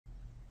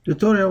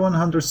Tutorial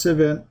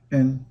 107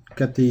 in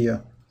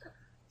CATIA.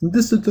 In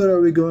this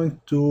tutorial, we're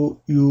going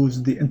to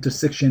use the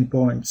intersection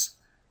points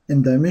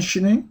in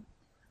dimensioning.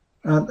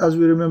 And as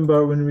we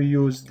remember, when we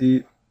use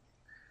the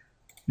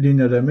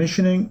linear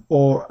dimensioning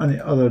or any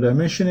other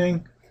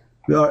dimensioning,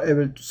 we are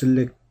able to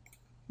select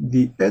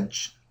the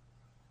edge.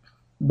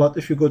 But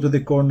if you go to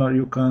the corner,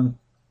 you can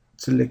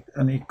select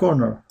any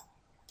corner.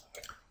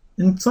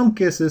 In some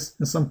cases,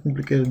 in some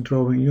complicated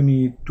drawing, you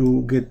need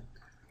to get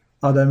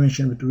a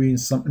dimension between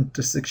some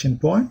intersection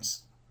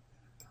points,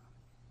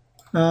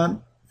 and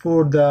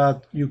for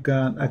that you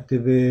can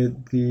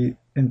activate the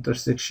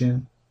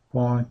intersection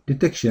point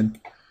detection.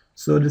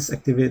 So let's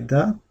activate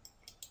that,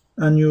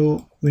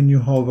 and when you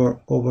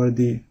hover over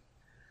the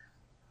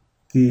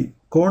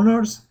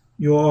corners,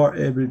 you are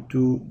able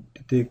to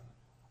detect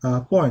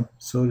a point.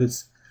 So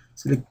let's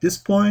select this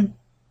point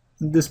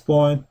and this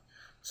point,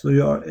 so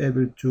you are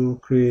able to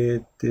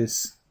create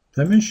this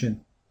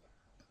dimension.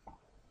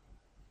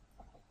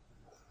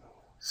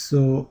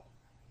 So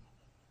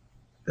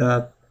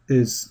that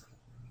is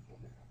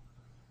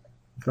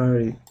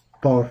very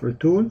powerful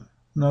tool.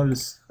 Now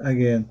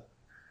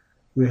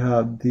we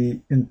have the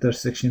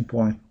intersection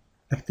point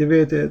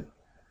activated,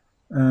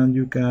 and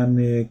you can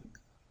make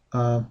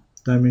a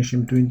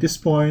dimension between this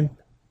point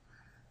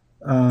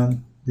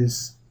and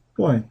this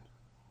point,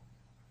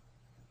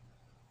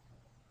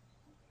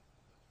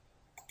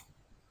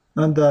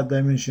 and that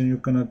dimension you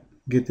cannot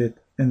get it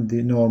in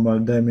the normal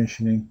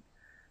dimensioning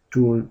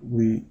tool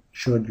we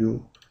showed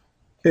you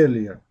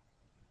earlier.